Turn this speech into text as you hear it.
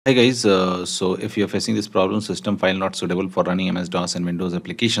Hi guys, so if you're facing this problem, system file not suitable for running MS-DOS and Windows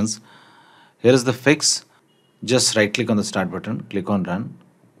applications, here is the fix. Just right click on the start button, click on run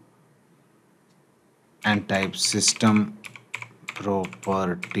and type system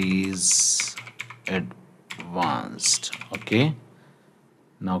properties advanced. Okay,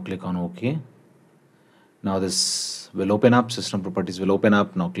 now click on OK. Now this will open up, system properties will open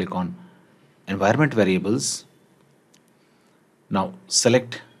up. Now click on environment variables. Now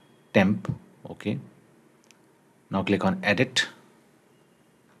select temp. Okay, now click on edit,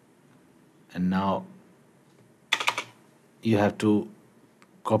 and now you have to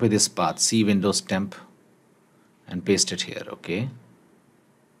copy this path, C Windows temp, and paste it here. Okay,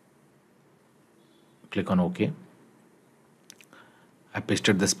 click on OK. I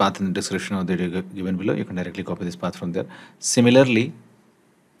pasted this path in the description of the video given below. You can directly copy this path from there. Similarly,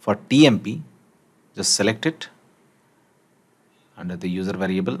 for TMP, just select it under the user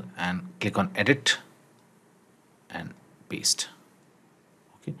variable and click on edit and paste.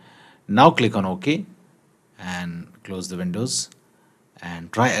 Okay, now click on OK and close the windows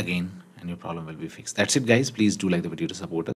and try again, and your problem will be fixed. That's it guys. Please do like the video to support us.